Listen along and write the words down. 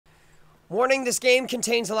Warning, this game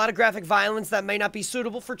contains a lot of graphic violence that may not be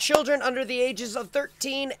suitable for children under the ages of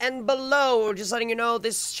 13 and below. Just letting you know,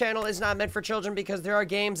 this channel is not meant for children because there are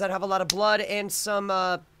games that have a lot of blood and some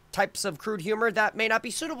types of crude humor that may not be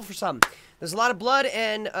suitable for some. There's a lot of blood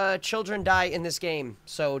and children die in this game,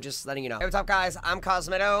 so just letting you know. Hey, what's up guys, I'm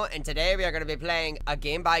Cosmitto, and today we are going to be playing a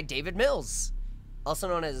game by David Mills, also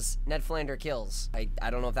known as Ned Flanders Kills. I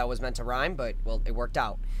don't know if that was meant to rhyme, but, well, it worked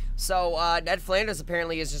out. So, Ned Flanders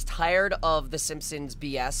apparently is just tired of the Simpsons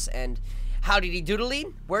BS, and howdy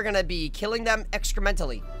doodly, we're gonna be killing them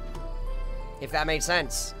excrementally. If that made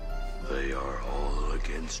sense. They are all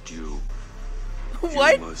against you.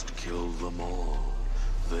 What? You must kill them all.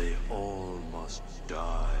 They all must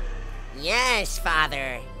die. Yes,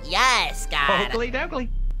 Father. Yes, God. Hokely dokely.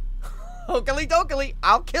 Hokely dokely.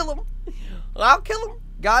 I'll kill him. I'll kill him.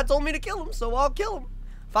 God told me to kill him, so I'll kill him.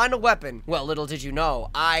 Find a weapon. Well, little did you know,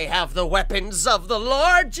 I have the weapons of the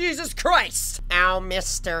Lord Jesus Christ. Oh,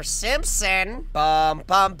 Mr. Simpson. Bum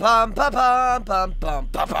bum bum bum bum bum bum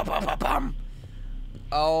bum bum bum bum.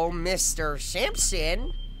 Oh, Mr.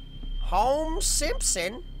 Simpson. Home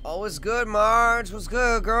Simpson. Oh, what's good, Marge? What's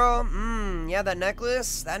good, girl? Yeah, that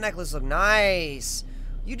necklace looked nice.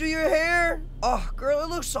 You do your hair? Oh, girl, it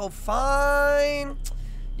looks so fine.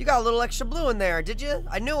 You got a little extra blue in there, did you?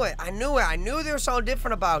 I knew it. I knew there was something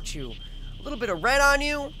different about you. A little bit of red on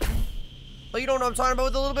you. Oh, you don't know what I'm talking about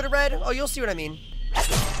with a little bit of red? Oh, you'll see what I mean.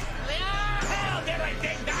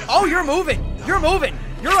 Oh, you're moving. You're moving.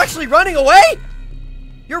 You're actually running away?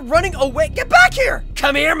 You're running away. Get back here.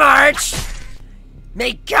 Come here, Marge.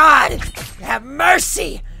 May God have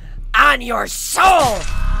mercy on your soul.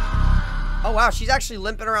 Oh, wow. She's actually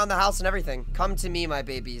limping around the house and everything. Come to me, my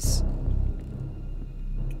babies.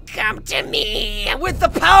 Come to me. With the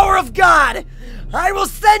power of God, I will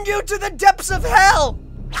send you to the depths of hell.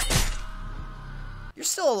 You're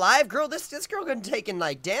still alive, girl. This girl couldn't taken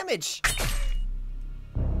like damage.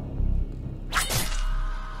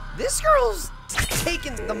 This girl's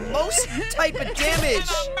taking the most type of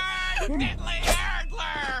damage.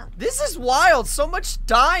 This is wild. So much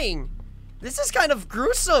dying. This is kind of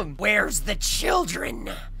gruesome. Where's the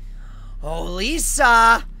children? Oh,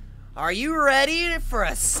 Lisa. Are you ready for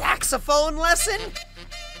a saxophone lesson?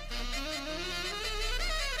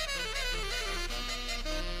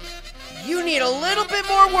 You need a little bit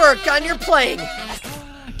more work on your playing.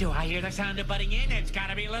 Do I hear the sound of butting in? It's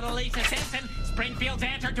gotta be little Lisa Simpson, Springfield's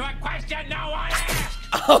answer to a question no one asked.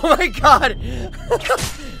 Oh my God.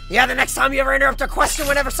 Yeah, the next time you ever interrupt a question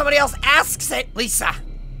whenever somebody else asks it, Lisa.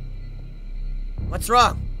 What's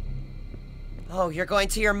wrong? Oh, you're going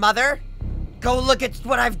to your mother? Go look at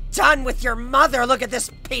what I've done with your mother. Look at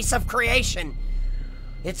this piece of creation.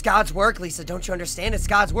 It's God's work, Lisa. Don't you understand? It's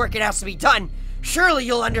God's work. It has to be done. Surely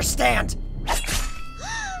you'll understand.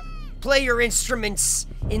 Play your instruments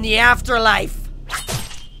in the afterlife.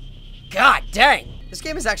 God dang. This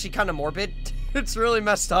game is actually kind of morbid. It's really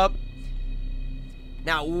messed up.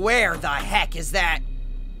 Now, where the heck is that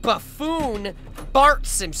buffoon Bart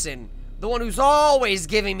Simpson? The one who's always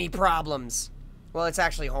giving me problems. Well, it's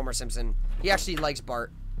actually Homer Simpson. He actually likes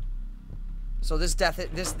Bart. So this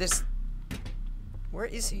where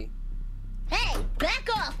is he? Hey, back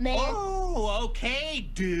off, man. Oh, okay,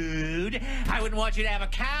 dude. I wouldn't want you to have a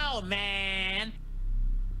cow, man.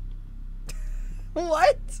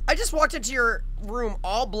 What? I just walked into your room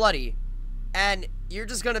all bloody, and you're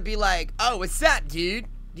just gonna be like, oh, what's that, dude?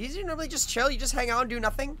 Do you normally just chill? You just hang out and do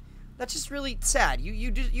nothing? That's just really sad. You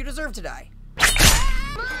deserve to die.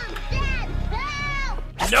 Mom, Dad,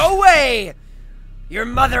 help! No way! Your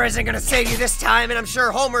mother isn't gonna save you this time, and I'm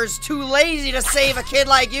sure Homer's too lazy to save a kid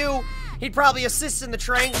like you. He'd probably assist in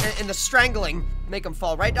the strangling. Make him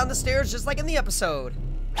fall right down the stairs just like in the episode.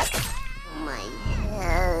 My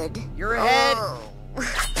head. Your head. Oh.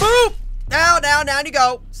 Boop! Down you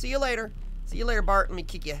go. See you later. See you later, Bart. Let me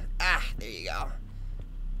kick you. Ah, there you go.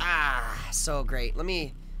 Ah, so great. Let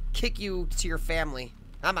me kick you to your family.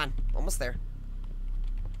 Come on, almost there.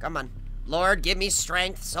 Come on. Lord, give me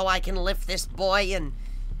strength so I can lift this boy and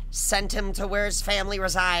send him to where his family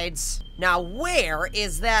resides. Now, where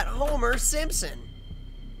is that Homer Simpson?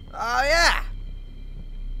 Oh, yeah.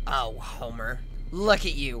 Oh, Homer. Look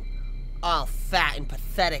at you. All fat and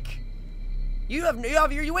pathetic. You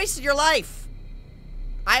wasted your life.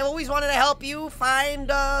 I always wanted to help you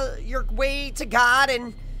find your way to God,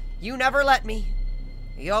 and you never let me.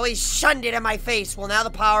 You always shunned it in my face. Well, now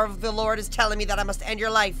the power of the Lord is telling me that I must end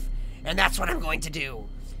your life, and that's what I'm going to do.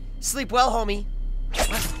 Sleep well, homie.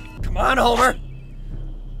 Come on, Homer.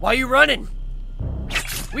 Why are you running?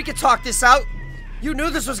 We could talk this out. You knew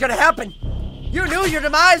this was gonna happen. You knew your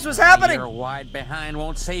demise was happening. Your wide behind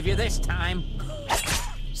won't save you this time.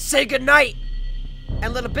 Say goodnight.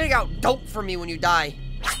 And let a big out dope for me when you die.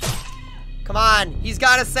 Come on. He's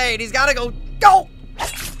got to say it. He's got to go. Go!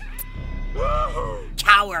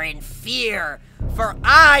 Cower in fear, for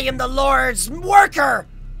I am the Lord's worker.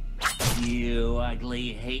 You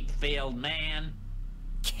ugly, hate-filled man.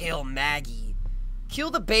 Kill Maggie.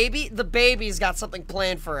 Kill the baby? The baby's got something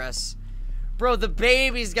planned for us. Bro, the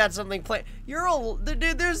baby's got something planned.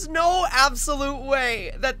 Dude, there's no absolute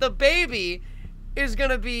way that the baby is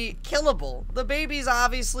gonna be killable. The baby's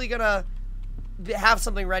obviously gonna have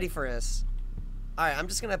something ready for us. Alright, I'm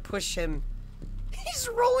just gonna push him. He's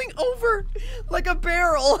rolling over like a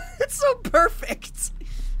barrel. It's so perfect.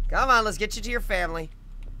 Come on, let's get you to your family.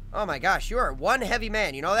 Oh my gosh, you are one heavy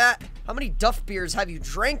man. You know that? How many Duff beers have you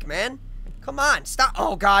drank, man? Come on, stop.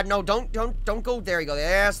 Oh God, no, don't go. There you go.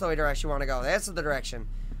 That's the way direction you want to go. That's the direction.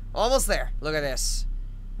 Almost there. Look at this.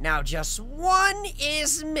 Now just one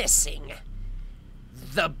is missing.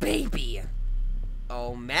 The baby.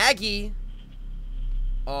 Oh, Maggie.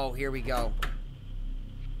 Oh, here we go.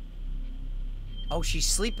 Oh, she's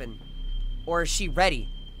sleeping. Or is she ready?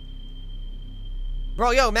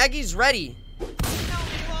 Bro, yo, Maggie's ready.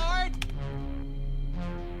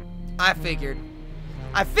 I figured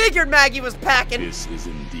Maggie was packing. This is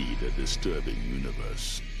indeed a disturbing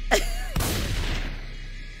universe.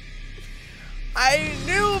 I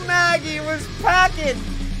knew Maggie was packing.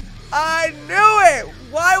 I knew it.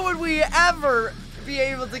 Why would we ever be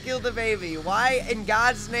able to kill the baby? Why in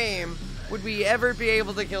God's name would we ever be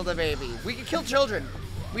able to kill the baby? We can kill children.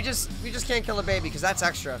 We just can't kill a baby because that's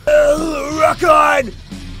extra. Rock on!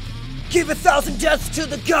 Give 1,000 deaths to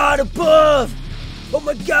the God above! Oh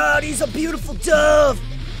my God, he's a beautiful dove!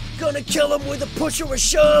 Gonna kill him with a push or a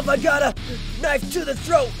shove. I got a knife to the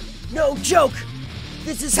throat. No joke.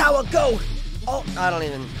 This is how I go. Oh, I don't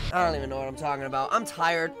even know what I'm talking about. I'm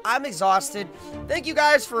tired. I'm exhausted. Thank you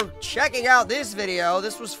guys for checking out this video.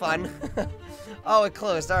 This was fun. Oh, it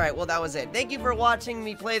closed. All right, well, that was it. Thank you for watching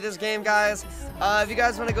me play this game, guys. If you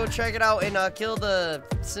guys want to go check it out and kill the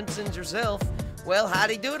Simpsons yourself, well,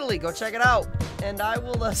 howdy doodly. Go check it out. And I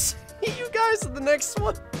will see you guys in the next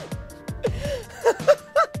one.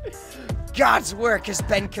 God's work has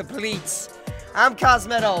been complete. I'm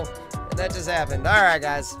Cosmitto, and that just happened. All right,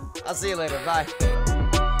 guys. I'll see you later. Bye.